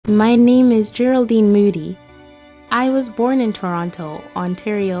My name is Geraldine Moodie. I was born in Toronto,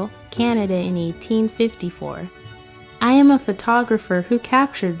 Ontario, Canada in 1854. I am a photographer who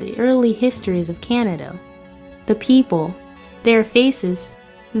captured the early histories of Canada. The people, their faces,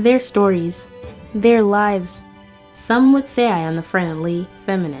 their stories, their lives. Some would say I am the friendly,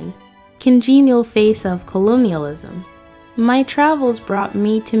 feminine, congenial face of colonialism. My travels brought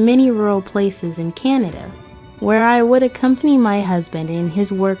me to many rural places in Canada, where I would accompany my husband in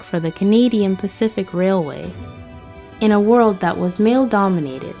his work for the Canadian Pacific Railway. In a world that was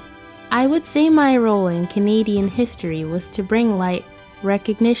male-dominated, I would say my role in Canadian history was to bring light,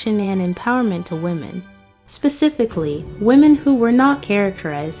 recognition, and empowerment to women, specifically women who were not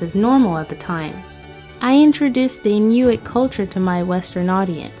characterized as normal at the time. I introduced the Inuit culture to my Western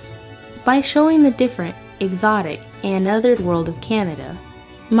audience by showing the different, exotic, and othered world of Canada.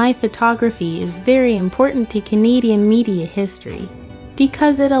 My photography is very important to Canadian media history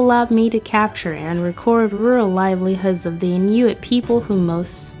because it allowed me to capture and record rural livelihoods of the Inuit people who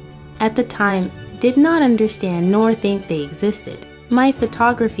most, at the time, did not understand nor think they existed. My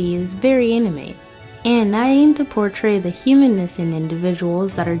photography is very intimate, and I aim to portray the humanness in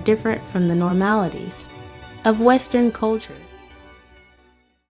individuals that are different from the normalities of Western culture.